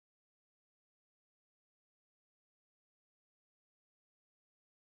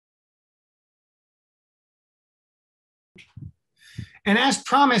And as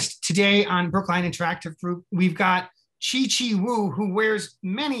promised today on Brookline Interactive Group, we've got Chi Wu, who wears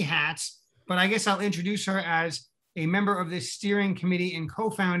many hats, but I guess I'll introduce her as a member of this steering committee and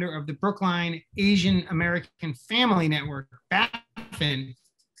co-founder of the Brookline Asian American Family Network, BAAFN.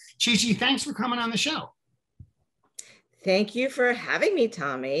 Chi, thanks for coming on the show. Thank you for having me,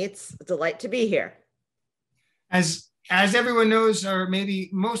 Tommy. It's a delight to be here. As everyone knows, or maybe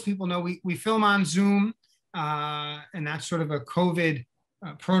most people know, we film on Zoom, and that's sort of a COVID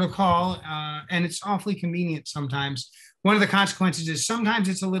protocol, and it's awfully convenient sometimes. One of the consequences is sometimes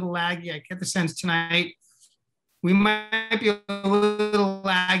it's a little laggy. I get the sense tonight we might be a little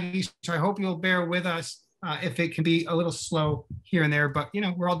laggy, so I hope you'll bear with us if it can be a little slow here and there, but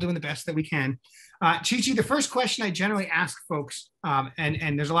we're all doing the best that we can. Chi, the first question I generally ask folks,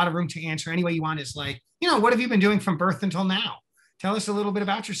 and there's a lot of room to answer any way you want, is like, what have you been doing from birth until now? Tell us a little bit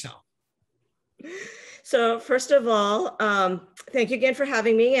about yourself. So first of all, thank you again for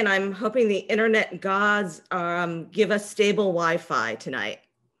having me, and I'm hoping the internet gods give us stable Wi-Fi tonight.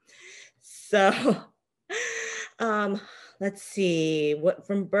 So let's see, what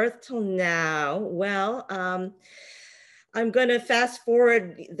from birth till now? Well, I'm going to fast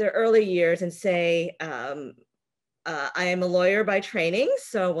forward the early years and say I am a lawyer by training,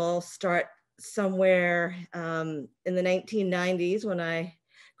 so we'll start somewhere in the 1990s when I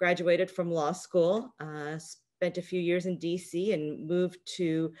graduated from law school, spent a few years in DC and moved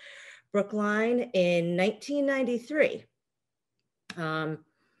to Brookline in 1993.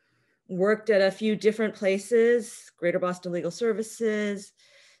 Worked at a few different places, Greater Boston Legal Services,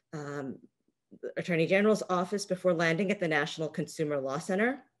 Attorney General's office before landing at the National Consumer Law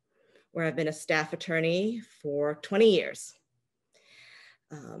Center, where I've been a staff attorney for 20 years.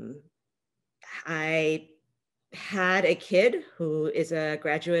 I had a kid who is a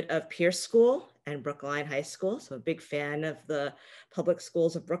graduate of Pierce School and Brookline High School, so a big fan of the public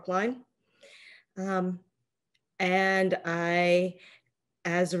schools of Brookline. And I,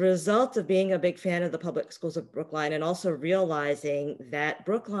 as a result of being a big fan of the public schools of Brookline and also realizing that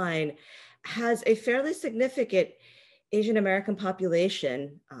Brookline has a fairly significant Asian American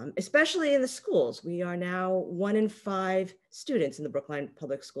population, especially in the schools. We are now 1 in 5 students in the Brookline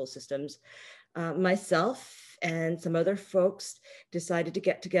public school systems. Myself and some other folks decided to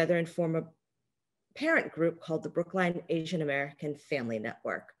get together and form a parent group called the Brookline Asian American Family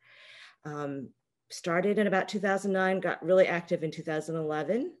Network. Started in about 2009, got really active in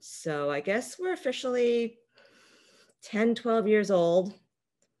 2011. So I guess we're officially 10, 12 years old.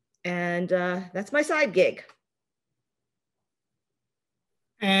 And that's my side gig.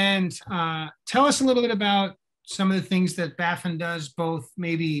 And tell us a little bit about some of the things that BAAFN does, both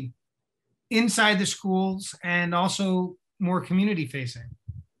maybe inside the schools and also more community facing.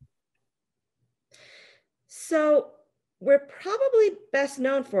 So we're probably best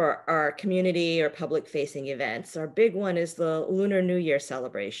known for our community or public facing events. Our big one is the Lunar New Year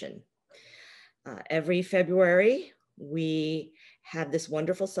celebration. Every February, we have this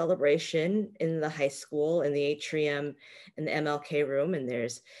wonderful celebration in the high school, in the atrium, in the MLK room, and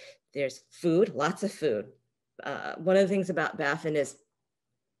there's food, lots of food. One of the things about BAAFN is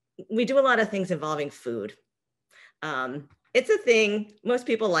we do a lot of things involving food. It's a thing, most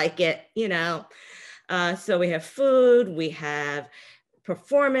people like it, so we have food, we have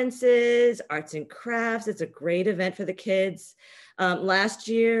performances, arts and crafts. It's a great event for the kids. Last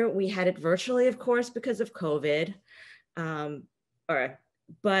year, we had it virtually, of course, because of COVID.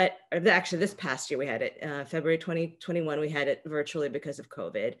 But actually this past year we had it, February 2021, we had it virtually because of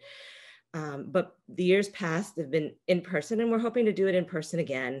COVID. But the years past have been in person, and we're hoping to do it in person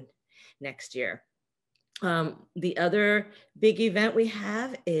again next year. The other big event we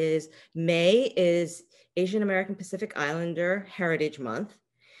have is May is Asian American Pacific Islander Heritage Month.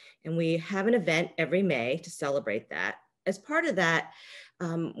 And we have an event every May to celebrate that. As part of that,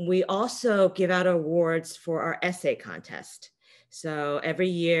 we also give out awards for our essay contest. So every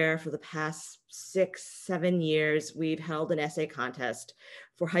year for the past 6-7 years, we've held an essay contest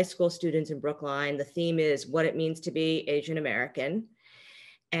for high school students in Brookline. The theme is what it means to be Asian American.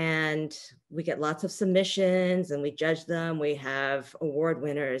 And we get lots of submissions and we judge them. We have award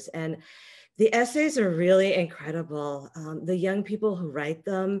winners, and the essays are really incredible. The young people who write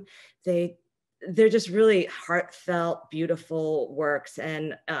them, they're just really heartfelt, beautiful works.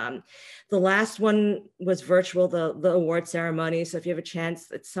 And the last one was virtual, the award ceremony. So if you have a chance,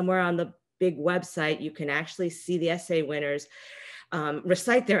 it's somewhere on the big website, you can actually see the essay winners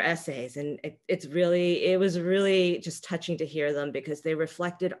recite their essays. And it was really just touching to hear them, because they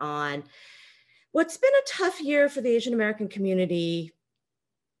reflected on what's been a tough year for the Asian American community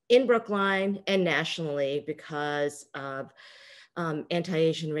in Brookline and nationally because of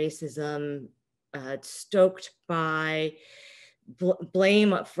anti-Asian racism, stoked by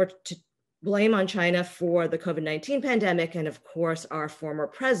blame on China for the COVID-19 pandemic, and of course our former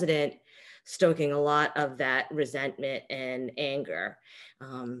president stoking a lot of that resentment and anger.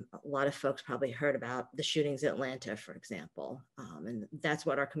 A lot of folks probably heard about the shootings in Atlanta, for example, and that's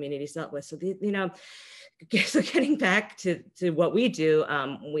what our community's dealt with. So, so getting back to what we do,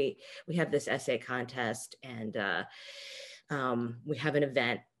 we have this essay contest, and we have an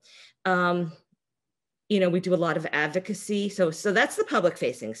event. We do a lot of advocacy. So that's the public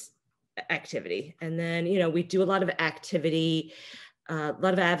facing activity. And then, we do a lot of activity, a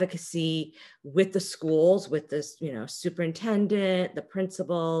lot of advocacy with the schools, with this, superintendent, the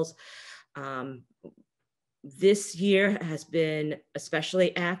principals. This year has been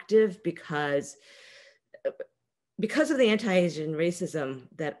especially active because of the anti-Asian racism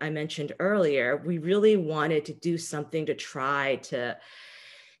that I mentioned earlier. We really wanted to do something to try to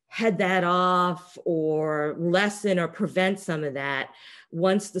head that off or lessen or prevent some of that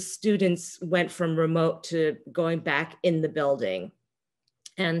once the students went from remote to going back in the building.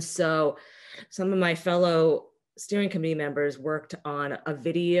 And so some of my fellow steering committee members worked on a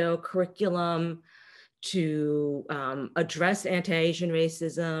video curriculum to address anti-Asian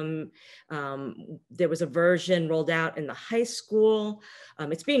racism. There was a version rolled out in the high school.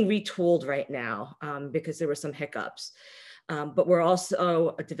 It's being retooled right now because there were some hiccups. But we're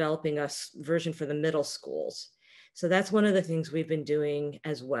also developing a version for the middle schools. So that's one of the things we've been doing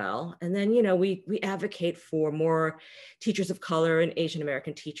as well. And then, we advocate for more teachers of color and Asian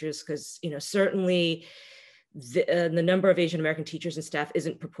American teachers because, certainly the number of Asian American teachers and staff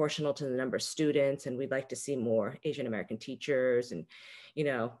isn't proportional to the number of students. And we'd like to see more Asian American teachers and,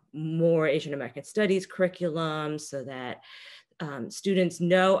 more Asian American studies curriculum so that students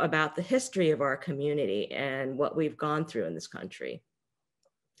know about the history of our community and what we've gone through in this country.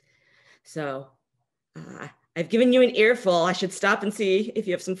 So I've given you an earful. I should stop and see if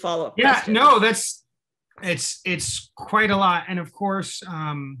you have some follow-up questions. Yeah, no, it's quite a lot. And of course,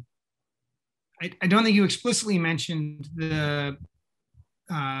 I don't think you explicitly mentioned the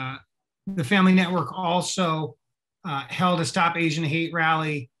Family Network also held a Stop Asian Hate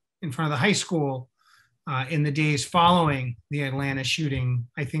rally in front of the high school in the days following the Atlanta shooting,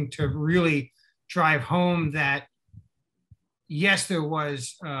 I think to really drive home that, yes, there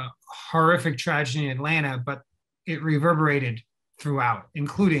was a horrific tragedy in Atlanta, but it reverberated throughout,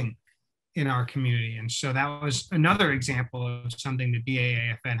 including in our community. And so that was another example of something that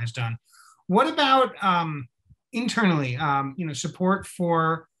BAAFN has done. What about internally, support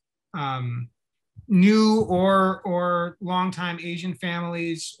for new or longtime Asian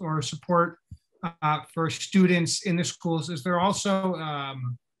families or support for students in the schools? Is there also a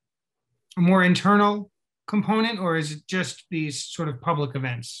more internal component, or is it just these sort of public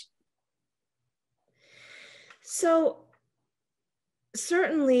events? So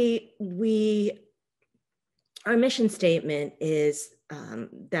certainly our mission statement is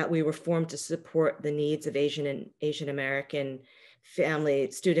that we were formed to support the needs of Asian and Asian American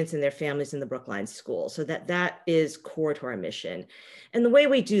students and their families in the Brookline school. So that is core to our mission. And the way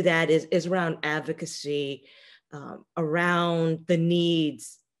we do that is around advocacy, around the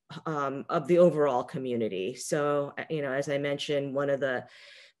needs of the overall community. So, as I mentioned, one of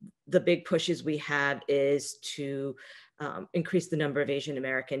the big pushes we have is to increase the number of Asian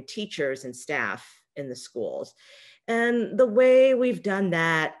American teachers and staff in the schools. And the way we've done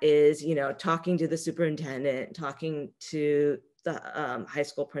that is, talking to the superintendent, talking to the high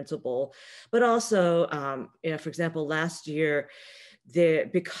school principal, but also, for example, last year,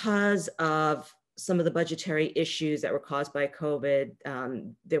 because of some of the budgetary issues that were caused by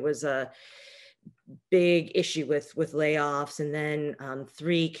COVID, there was a big issue with layoffs, and then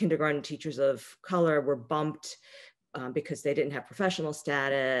 3 kindergarten teachers of color were bumped because they didn't have professional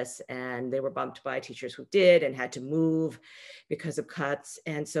status, and they were bumped by teachers who did and had to move because of cuts.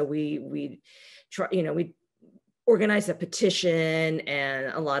 And so we organized a petition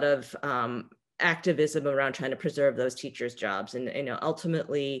and a lot of activism around trying to preserve those teachers' jobs. And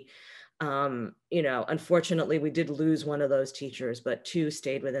ultimately, unfortunately, we did lose one of those teachers, but 2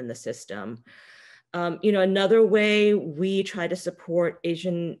 stayed within the system. Another way we try to support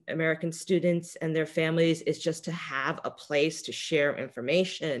Asian American students and their families is just to have a place to share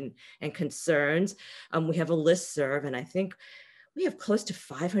information and concerns. We have a listserv, and I think we have close to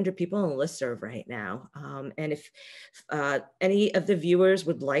 500 people on the listserv right now. And if any of the viewers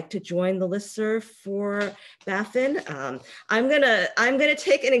would like to join the listserv for BAAFN, I'm gonna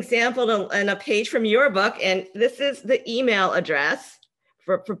take an example and a page from your book, and this is the email address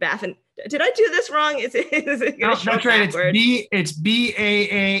for BAAFN. Did I do this wrong? Is it going No, to show that's right. backwards? It's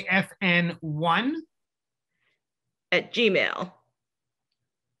BAAFN1 At Gmail.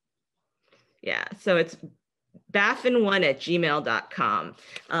 Yeah, so it's BAAFN1 at gmail.com.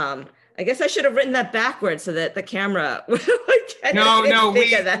 I guess I should have written that backwards so that the camera would No,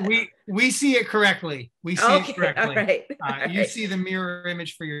 think of that. we see it correctly. We see it correctly. All right. You see the mirror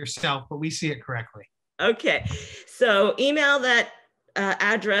image for yourself, but we see it correctly. Okay, so email that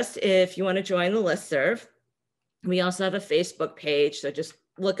address if you want to join the listserv. We also have a Facebook page, so just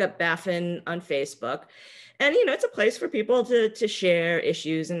look up BAAFN on Facebook. And, it's a place for people to share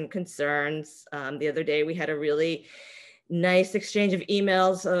issues and concerns. The other day, we had a really nice exchange of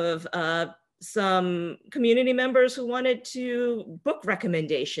emails of some community members who wanted to book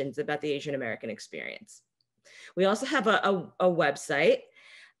recommendations about the Asian American experience. We also have a website.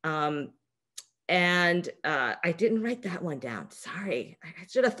 And I didn't write that one down. Sorry, I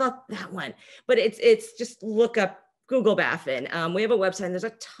should have thought that one. But it's just look up Google BAAFN. We have a website and there's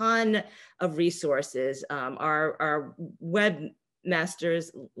a ton of resources. Our webmasters,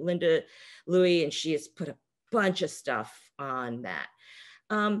 Linda Louie, and she has put a bunch of stuff on that.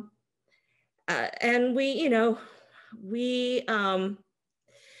 And we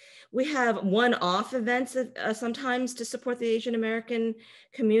have one-off events sometimes to support the Asian American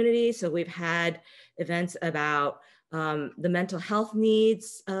community. So we've had events about the mental health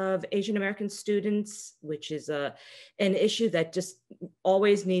needs of Asian American students, which is an issue that just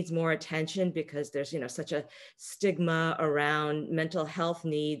always needs more attention because there's such a stigma around mental health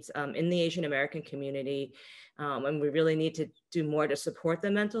needs in the Asian American community. And we really need to do more to support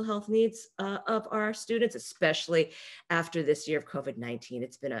the mental health needs of our students, especially after this year of COVID-19.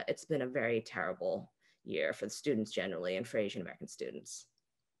 It's been a very terrible year for the students generally and for Asian American students.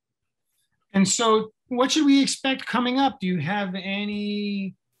 And so what should we expect coming up? Do you have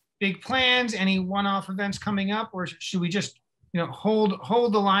any big plans, any one-off events coming up, or should we just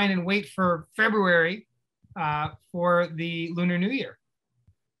hold the line and wait for February for the Lunar New Year?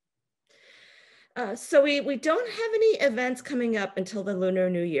 So we don't have any events coming up until the Lunar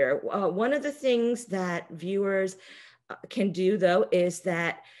New Year. One of the things that viewers can do, though, is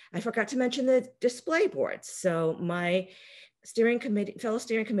that I forgot to mention the display boards. So my fellow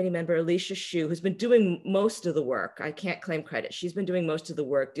steering committee member, Alicia Hsu, who's been doing most of the work, I can't claim credit. She's been doing most of the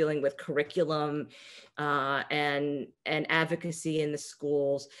work dealing with curriculum and advocacy in the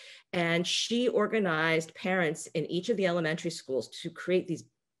schools. And she organized parents in each of the elementary schools to create these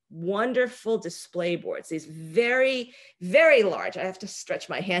wonderful display boards, these very, very large. I have to stretch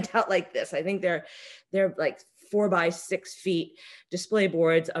my hand out like this. I think they're like 4 by 6 feet display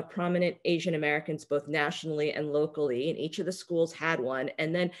boards of prominent Asian Americans, both nationally and locally. And each of the schools had one.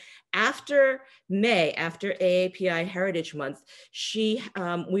 And then after AAPI Heritage Month, she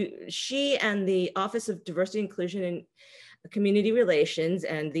and the Office of Diversity, Inclusion, and Community Relations,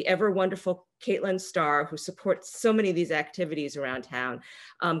 and the ever wonderful Caitlin Starr, who supports so many of these activities around town,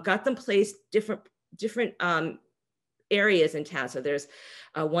 got them placed different areas in town. So there's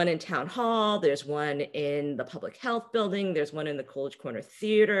one in Town Hall, there's one in the Public Health Building, there's one in the Coolidge Corner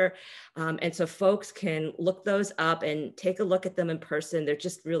Theater. And so folks can look those up and take a look at them in person. They're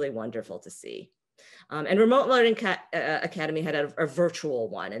just really wonderful to see. And Remote Learning Academy had a virtual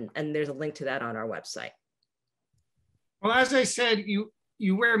one, and there's a link to that on our website. Well, as I said, you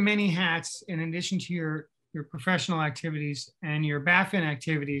wear many hats in addition to your professional activities and your BAAFN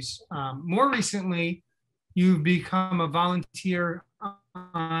activities. More recently, you've become a volunteer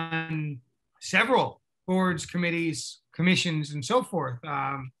on several boards, committees, commissions, and so forth.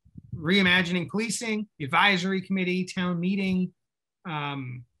 Reimagining Policing, the Advisory Committee, Town Meeting.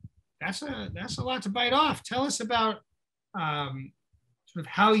 That's a lot to bite off. Tell us about sort of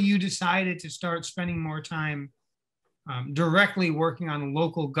how you decided to start spending more time directly working on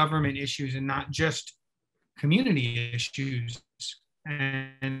local government issues and not just community issues,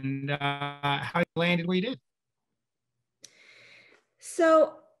 and how you landed where you did.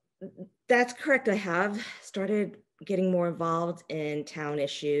 So that's correct. I have started getting more involved in town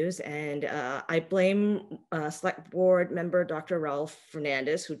issues, and I blame Select Board member Dr. Ralph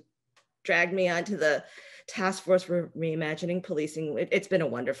Fernandez, who dragged me onto the task force for reimagining policing. It's been a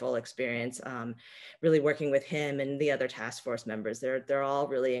wonderful experience, really working with him and the other task force members. They're all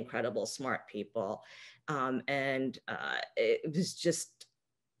really incredible, smart people. And it was just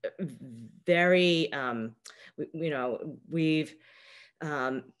very, we've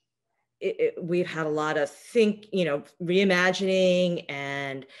we've had a lot of reimagining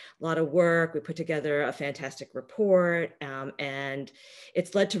and a lot of work. We put together a fantastic report, and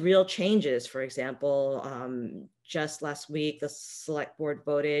it's led to real changes. For example, just last week, the select board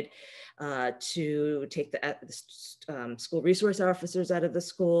voted to take the school resource officers out of the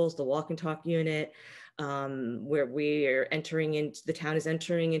schools, the walk and talk unit, where the town is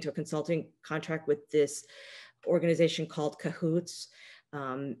entering into a consulting contract with this organization called Cahoots,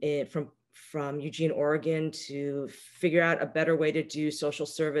 from Eugene, Oregon, to figure out a better way to do social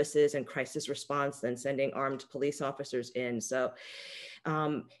services and crisis response than sending armed police officers in. So,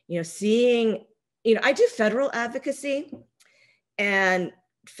 seeing, I do federal advocacy, and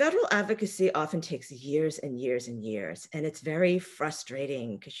federal advocacy often takes years and years and years. And it's very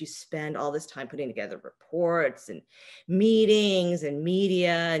frustrating because you spend all this time putting together reports and meetings and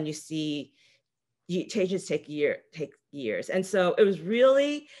media, and you see changes take years. And so it was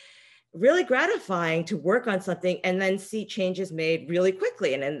really, really gratifying to work on something and then see changes made really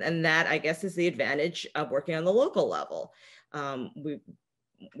quickly. And that, I guess, is the advantage of working on the local level. We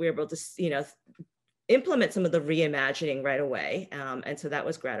were able to, implement some of the reimagining right away. And so that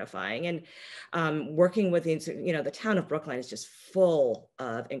was gratifying. And working with, the town of Brookline is just full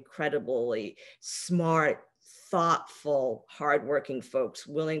of incredibly smart, thoughtful, hardworking folks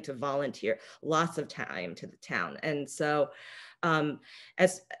willing to volunteer lots of time to the town. And so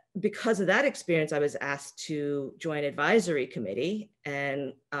because of that experience, I was asked to join advisory committee.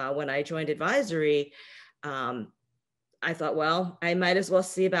 And when I joined advisory, I thought, well, I might as well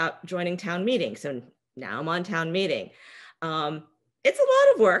see about joining town meeting. So now I'm on town meeting. It's a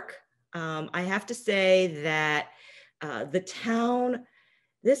lot of work. I have to say that this town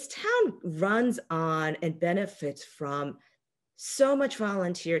runs on and benefits from so much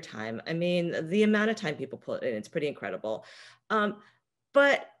volunteer time. I mean, the amount of time people put in, it's pretty incredible.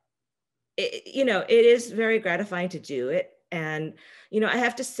 But it is very gratifying to do it. And, I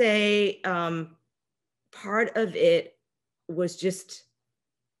have to say, part of it was just,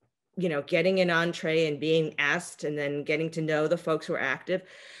 getting an entree and being asked and then getting to know the folks who are active.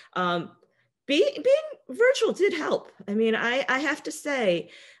 Being virtual did help. I mean, I have to say,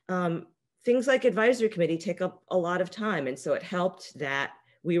 things like advisory committee take up a lot of time. And so it helped that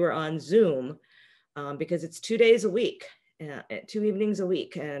we were on Zoom because it's 2 days a week, 2 evenings a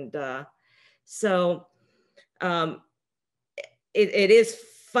week. And so it is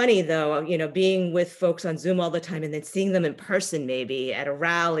funny though, being with folks on Zoom all the time and then seeing them in person, maybe at a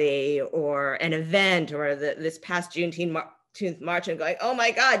rally or an event or this past Juneteenth March, and going, oh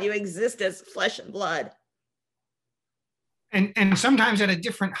my God, you exist as flesh and blood. And sometimes at a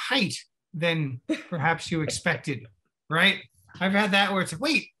different height than perhaps you expected, right? I've had that where it's like,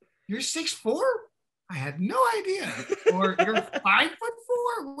 wait, you're 6'4"? I had no idea. Or you're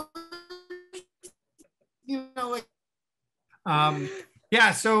 5'4"?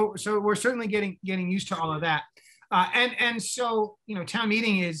 Yeah, so we're certainly getting used to all of that. And so, town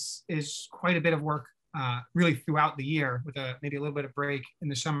meeting is quite a bit of work really throughout the year, with maybe a little bit of break in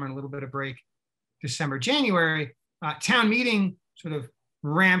the summer and a little bit of break December, January. Town meeting sort of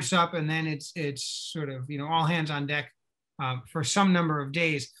ramps up, and then it's sort of, all hands on deck for some number of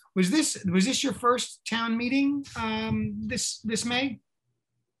days. Was this your first town meeting this May?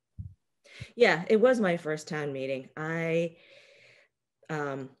 Yeah, it was my first town meeting.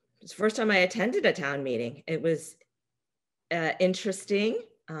 It's the first time I attended a town meeting. It was interesting.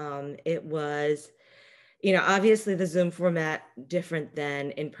 It was, obviously the Zoom format different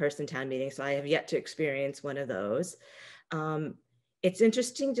than in-person town meetings. So I have yet to experience one of those. It's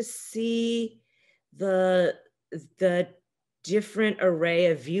interesting to see the different array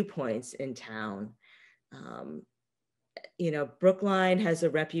of viewpoints in town. Brookline has a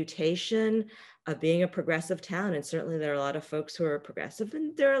reputation of being a progressive town, and certainly there are a lot of folks who are progressive,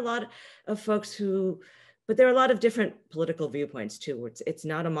 and there are a lot of folks but there are a lot of different political viewpoints too. It's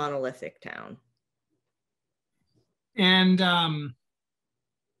not a monolithic town. And do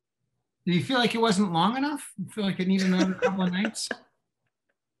you feel like it wasn't long enough? You feel like it needed another couple of nights?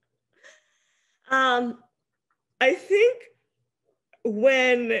 I think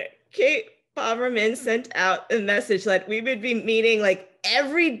when Kate Poverman sent out a message that we would be meeting like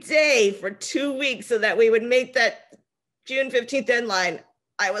every day for 2 weeks so that we would make that June 15th deadline,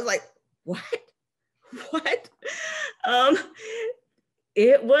 I was like, what?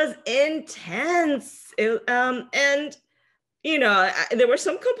 It was intense. And there were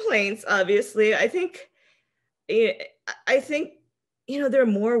some complaints, obviously. I think there are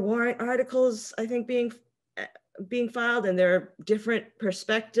more warrant articles, I think, being filed, and there are different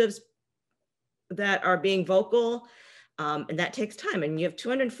perspectives that are being vocal. And that takes time. And you have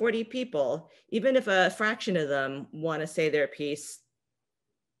 240 people, even if a fraction of them want to say their piece,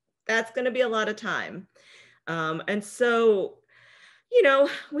 that's going to be a lot of time. And so,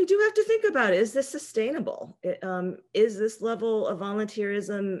 we do have to think about, is this sustainable? Is this level of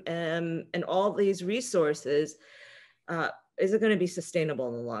volunteerism and all these resources, is it going to be sustainable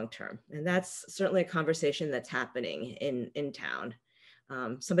in the long term? And that's certainly a conversation that's happening in town.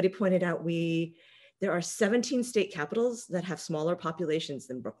 Somebody pointed out there are 17 state capitals that have smaller populations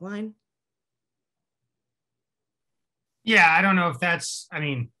than Brookline. Yeah, I don't know if that's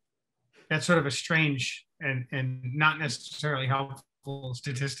sort of a strange and not necessarily helpful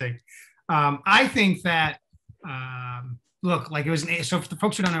statistic. I think that, look, like it was, so for the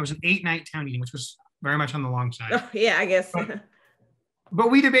folks who don't know, it was an 8-night town meeting, which was very much on the long side. Oh, yeah, I guess.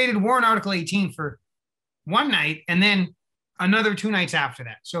 But we debated warrant article 18 for one night and then another 2 nights after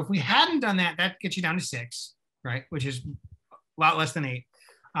that. So if we hadn't done that, that gets you down to 6, right? Which is a lot less than 8.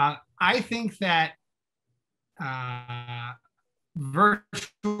 I think that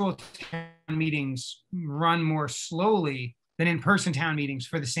virtual town meetings run more slowly than in-person town meetings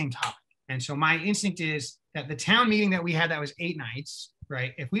for the same topic. And so my instinct is that the town meeting that we had, that was 8 nights,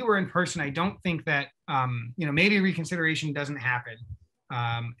 right? If we were in person, I don't think that, maybe reconsideration doesn't happen.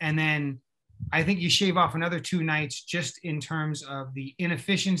 And then I think you shave off another 2 nights just in terms of the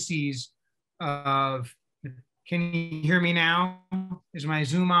inefficiencies of, can you hear me now? Is my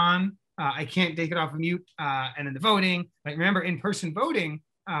Zoom on? I can't take it off of mute. And then the voting, like remember in-person voting,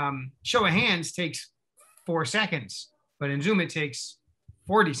 show of hands takes 4 seconds, but in Zoom it takes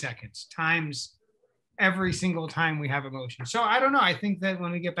 40 seconds times every single time we have a motion. So I don't know. I think that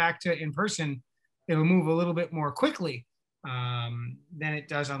when we get back to in-person, it'll move a little bit more quickly than it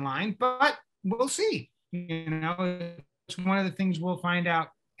does online, but we'll see. It's one of the things we'll find out,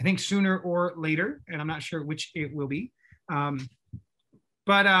 I think, sooner or later, and I'm not sure which it will be. But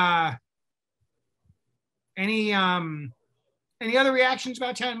any other reactions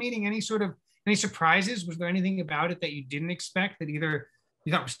about town meeting? Any surprises? Was there anything about it that you didn't expect, that either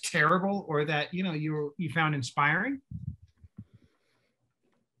you thought was terrible or that you found inspiring?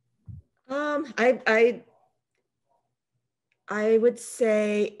 I would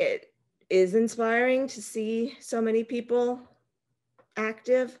say it is inspiring to see so many people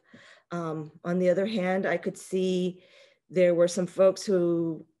active. On the other hand, I could see there were some folks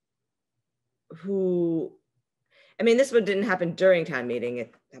who, this one didn't happen during town meeting,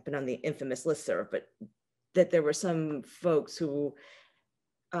 it happened on the infamous listserv, but that there were some folks who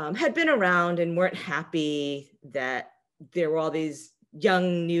had been around and weren't happy that there were all these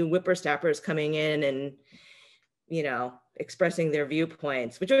young new whippersnappers coming in and, expressing their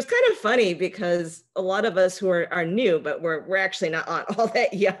viewpoints, which was kind of funny because a lot of us who are new, but we're actually not all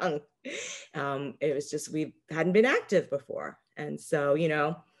that young. It was just, we hadn't been active before. And so,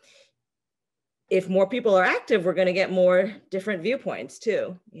 if more people are active, we're going to get more different viewpoints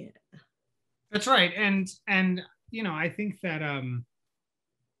too. Yeah. That's right. And I think that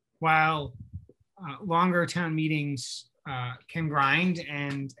while longer town meetings can grind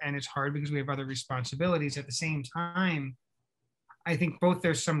and it's hard because we have other responsibilities, at the same time, I think both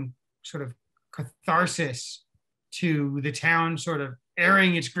there's some sort of catharsis to the town sort of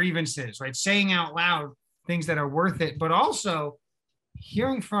airing its grievances, right? Saying out loud things that are worth it, but also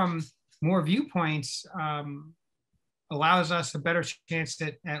hearing from more viewpoints allows us a better chance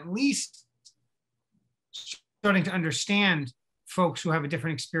at least starting to understand folks who have a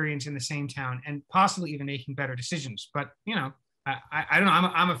different experience in the same town and possibly even making better decisions. But, I don't know.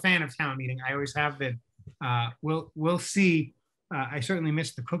 I'm a fan of town meeting. I always have been. We'll see. I certainly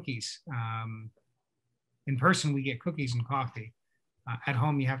miss the cookies. In person, we get cookies and coffee. At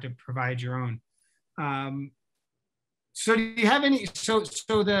home, you have to provide your own. So do you have any, so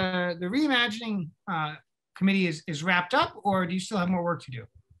the reimagining committee is wrapped up, or do you still have more work to do?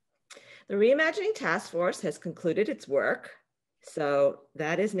 The reimagining task force has concluded its work. So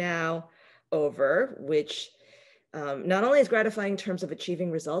that is now over, which not only is gratifying in terms of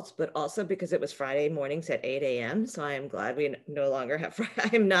achieving results, but also because it was Friday mornings at 8 a.m. So I am glad we no longer have, I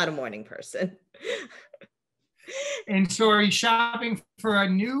am not a morning person. And so are you shopping for a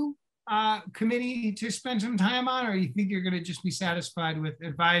new committee to spend some time on, or you think you're going to just be satisfied with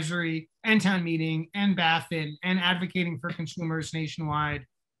advisory and town meeting and BAAFN and advocating for consumers nationwide,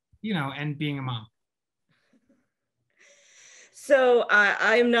 and being a mom? So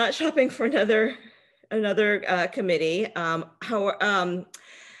I'm not shopping for another committee.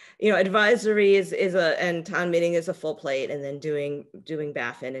 Advisory is and town meeting is a full plate, and then doing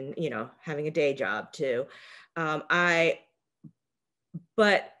BAAFN and having a day job too.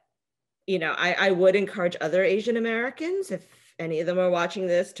 But I would encourage other Asian Americans, if any of them are watching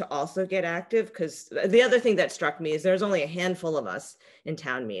this, to also get active, because the other thing that struck me is there's only a handful of us in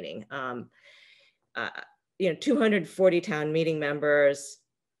town meeting. 240 town meeting members.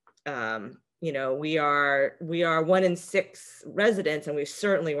 We are 1 in 6 residents, and we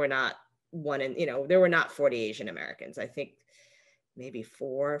certainly were not there were not 40 Asian Americans. I think maybe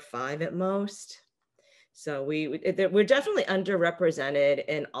 4 or 5 at most. So we're definitely underrepresented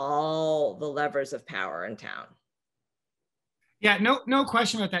in all the levers of power in town. Yeah, no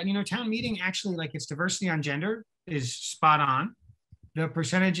question about that. Town meeting actually, like, its diversity on gender is spot on. The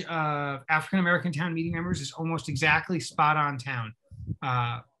percentage of African-American town meeting members is almost exactly spot on town.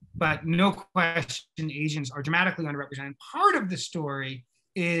 But no question, Asians are dramatically underrepresented. Part of the story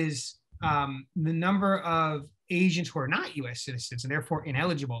is the number of Asians who are not US citizens and therefore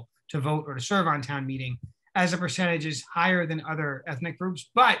ineligible to vote or to serve on town meeting as a percentage is higher than other ethnic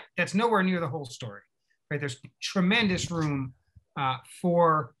groups, but that's nowhere near the whole story, right? There's tremendous room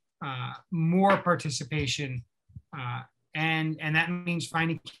for more participation, and that means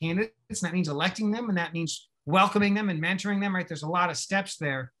finding candidates, and that means electing them, and that means welcoming them and mentoring them, right? There's a lot of steps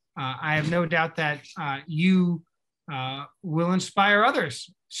there. I have no doubt that you will inspire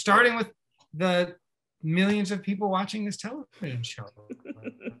others, starting with the millions of people watching this television show,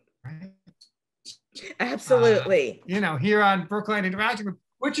 right? Absolutely. Here on Brookline Interactive Group,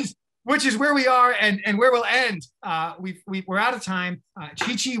 which is where we are and where we'll end. We're out of time.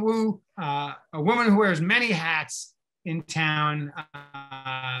 Chi Wu, a woman who wears many hats in town,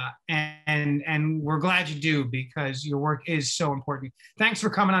 and we're glad you do, because your work is so important. Thanks for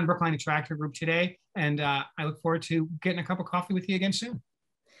coming on Brookline Interactive Group today, and I look forward to getting a cup of coffee with you again soon.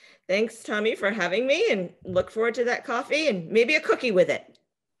 Thanks, Tommy, for having me, and look forward to that coffee and maybe a cookie with it.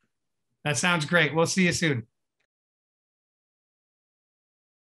 That sounds great. We'll see you soon.